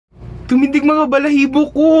Tumindig mga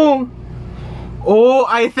balahibo ko. Oh,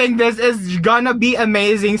 I think this is gonna be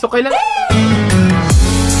amazing. So, kailan...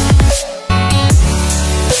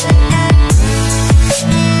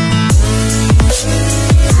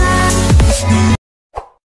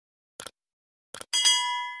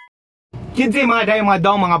 Good day mga day, mga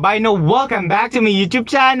dong, mga bino. Welcome back to my YouTube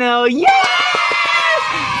channel. Yes!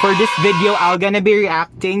 For this video, I'm gonna be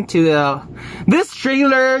reacting to this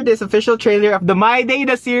trailer, this official trailer of the My Day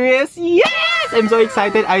the series. Yes! I'm so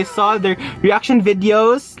excited. I saw their reaction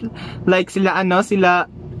videos. Like sila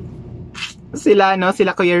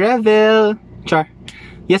Kuya Revel. Char.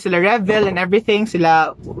 Yes, sila Revel and everything.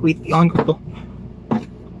 Sila, wait, on ko to.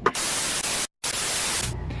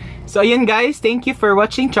 So ayun guys, thank you for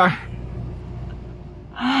watching, Char.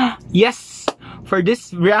 Yes! For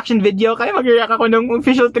this reaction video, kaya mag-react ako ng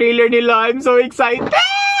official trailer nila. I'm so excited!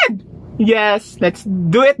 Yes! Let's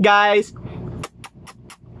do it, guys!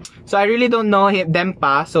 So, I really don't know them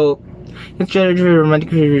pa. So, it's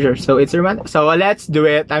romantic. So, it's romantic. So, let's do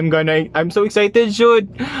it. I'm so excited,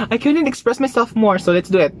 dude. I couldn't express myself more. So,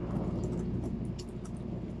 let's do it.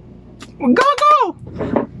 Go, go!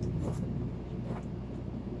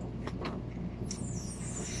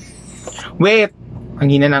 Wait!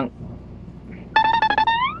 Ang hina ng...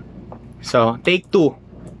 So, take 2.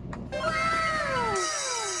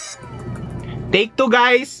 Take 2,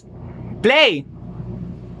 guys! Play!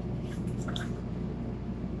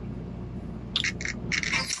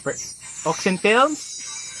 Oxen Films?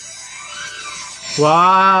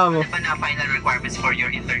 Wow! Ano ba na final requirements for your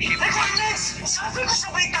internship? Sabi ko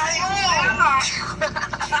sabay tayo!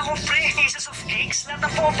 Ako pre, cases of cakes. Lahat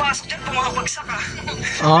ng pumapasok dyan, pumapagsak ka.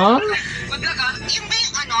 Oh? Wala ka? Yung ba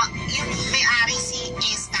yung may-ari si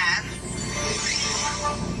Easton?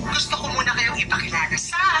 Gusto ko muna kayong ipakilala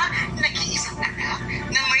sa nag-iisang anak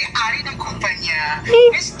ng may-ari ng kumpanya,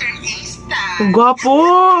 Mr. Easton.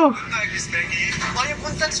 Gwapo! Hi, Mr. Easton. Kaya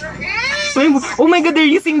punta, Sir Oh my god, they're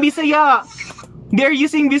using Bisaya! They're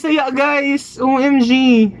using Bisaya, guys! OMG!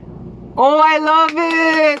 Oh, I love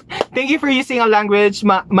it! Thank you for using a language,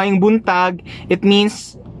 maing buntag. It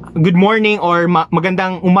means good morning or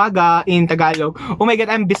magandang umaga in Tagalog. Oh my god,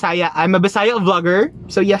 I'm Bisaya. I'm a Bisaya vlogger.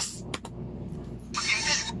 So yes.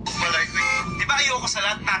 Diba ayoko sa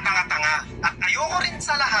lahat tatanga-tanga? At ayoko rin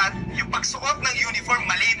sa lahat yung pagsuot ng uniform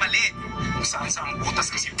mali-mali. Kung saan-saan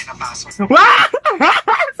butas kasi pinapasok.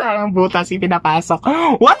 Saan butas yung pinapasok?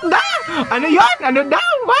 What the? Ano yun? Ano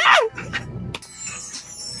daw?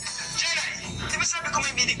 Di ba sabi ko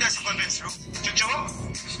may meeting na sa conference room? Chucho?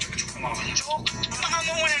 Chucho?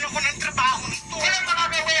 Makamuulan ako ng trabaho nito. Kaya mga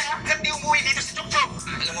bebe, hanggat di umuwi dito sa Chucho.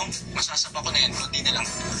 Alam mo, masasapa ko na yan. Kunti na lang.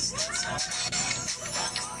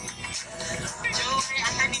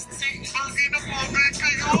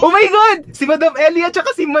 Oh my god! Si Madam Elia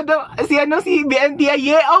tsaka si BNT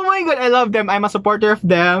Aye. Oh my god, I love them. I'm a supporter of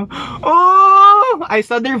them. Oh! I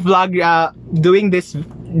saw their vlog doing this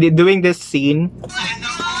scene. Ang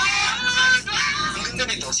ganda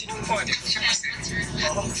nito. Sino mo po? Sige.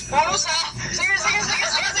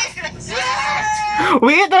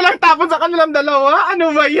 Wait, walang tapon sa kanilang dalawa.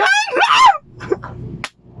 Ano ba yan?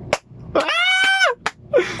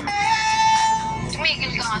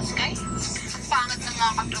 Tumigil ka nga, Sky. Pangat na nga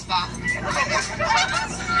katrabaho.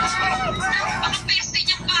 Ang beste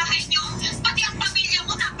niyang bahay niyo. Pati ang pamilya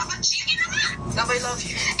mo, napaka-chiki na nga. Love, I love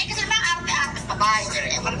you. Eh kasi mga arte-arte babae.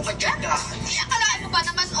 Ewan mo ba dyan ka? Akalaan mo ba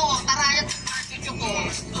naman, tarayan ng mga video ko.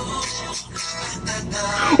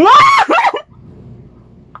 Wow!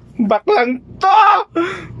 Baklang to!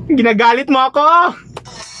 Ginagalit mo ako!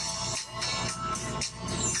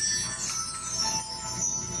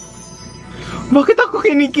 Bakit ako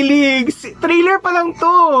kinikilig? Trailer pa lang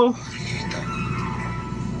to!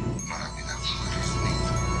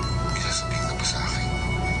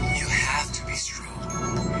 You have to be strong.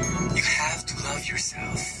 You have to love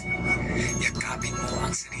yourself. Yakapin mo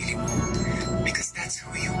ang sarili mo because that's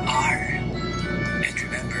who you are. And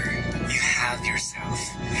remember, you have yourself.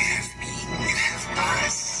 You have me. You have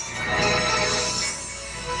us.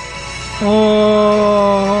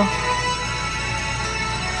 Oh.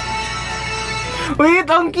 Wait,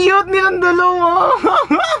 ang cute nilang dalawa.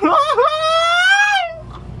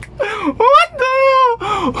 What the?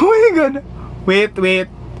 Oh my god. Wait.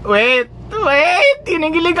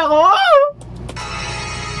 Kinikilig ako.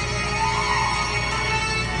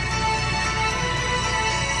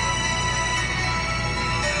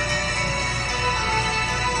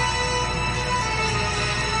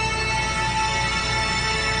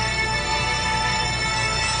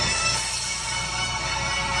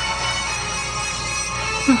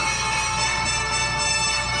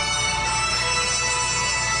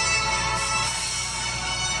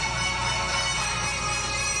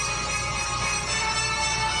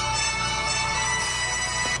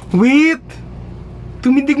 Wait!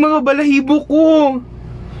 Tumindig mga balahibo ko!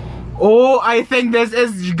 Oh, I think this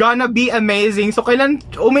is gonna be amazing. So, kailan...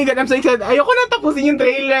 Oh my God, I'm so excited. Ayoko na tapusin yung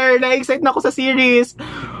trailer. Na-excite na ako sa series.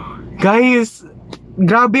 Guys,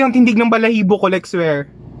 grabe yung tindig ng balahibo ko, like swear.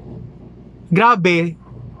 Grabe.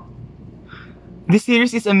 This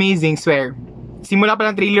series is amazing, swear. Simula pa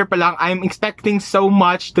lang trailer pa lang, I'm expecting so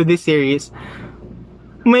much to this series.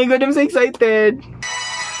 Oh my God, I'm so excited.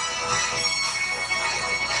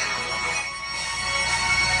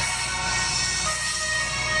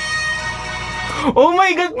 Oh my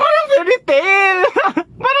God, parang fairy tale!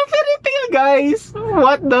 Parang fairy tale, guys!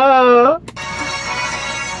 What the...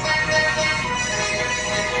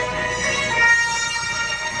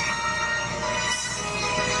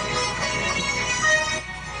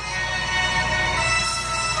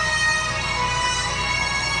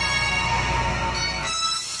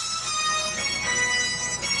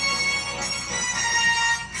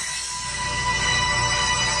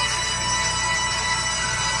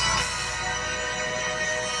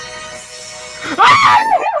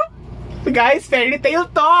 Guys, fairy tale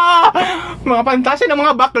to! Mga pantasya ng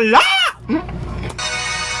mga bakla!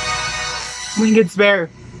 Oh my God, swear.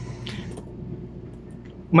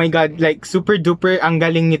 My God, like, super duper ang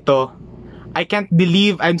galing nito. I can't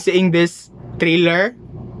believe I'm seeing this trailer.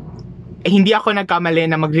 Hindi ako nagkamali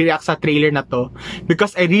na magre-react sa trailer na to.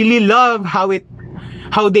 Because I really love how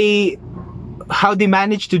they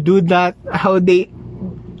managed to do that.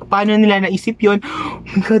 Paano nila naisip yun. Oh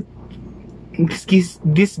my God.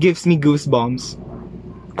 This gives me goosebumps.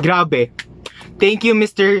 Grabe. Thank you,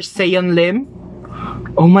 Mr. Seyon Lim.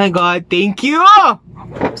 Oh my God, thank you!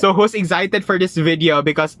 So, who's excited for this video?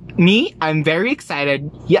 Because me, I'm very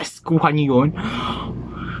excited. Yes, kuha niyo yun.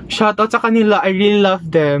 Shoutout sa kanila. I really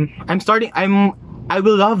love them. I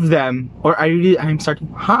will love them. Or I'm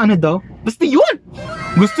starting... Ha? Ano daw? Basta yun!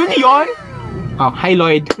 Gusto niyo yun? Oh, hi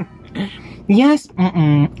Lloyd. Yes.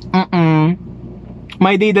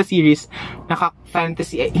 My Day the series,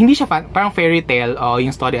 naka-fantasy, hindi siya parang fairy tale, yung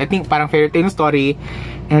story. I think parang fairy tale story.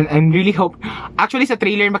 And I'm really actually sa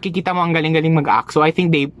trailer makikita mo ang galing-galing mag-act. So I think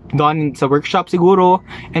they've done sa workshop siguro.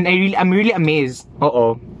 And I'm really amazed.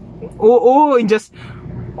 Oh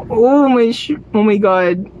my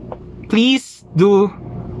God. Please do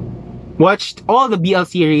watch all the BL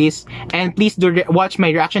series. And please do watch my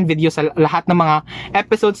reaction video sa lahat ng mga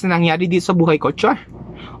episodes na nangyari dito sa buhay ko. Sure.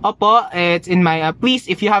 Opo, it's in my, please,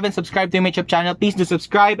 if you haven't subscribed to my YouTube channel, please do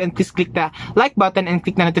subscribe and please click the like button and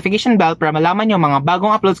click the notification bell para malaman nyo mga bagong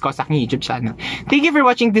uploads ko sa aking YouTube channel. Thank you for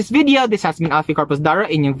watching this video. This has been Daroalfecorpuz,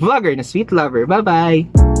 inyong vlogger na sweet lover.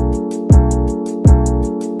 Bye-bye!